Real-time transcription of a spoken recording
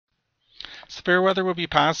Severe weather will be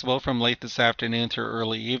possible from late this afternoon through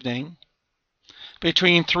early evening.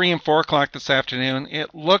 Between 3 and 4 o'clock this afternoon,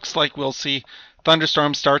 it looks like we'll see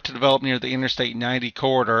thunderstorms start to develop near the Interstate 90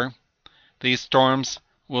 corridor. These storms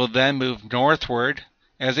will then move northward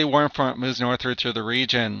as a warm front moves northward through the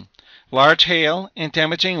region. Large hail and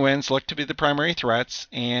damaging winds look to be the primary threats,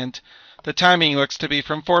 and the timing looks to be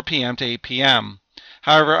from 4 p.m. to 8 p.m.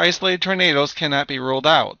 However, isolated tornadoes cannot be ruled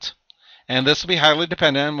out, and this will be highly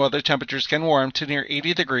dependent on whether temperatures can warm to near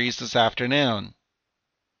 80 degrees this afternoon.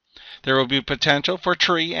 There will be potential for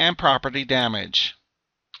tree and property damage.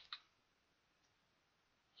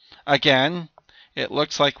 Again, it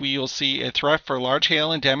looks like we will see a threat for large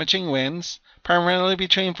hail and damaging winds, primarily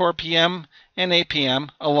between 4 p.m. and 8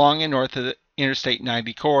 p.m. along and north of the Interstate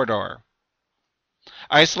 90 corridor.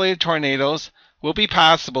 Isolated tornadoes will be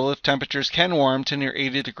possible if temperatures can warm to near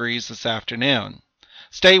 80 degrees this afternoon.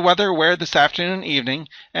 Stay weather aware this afternoon and evening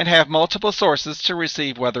and have multiple sources to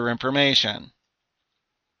receive weather information.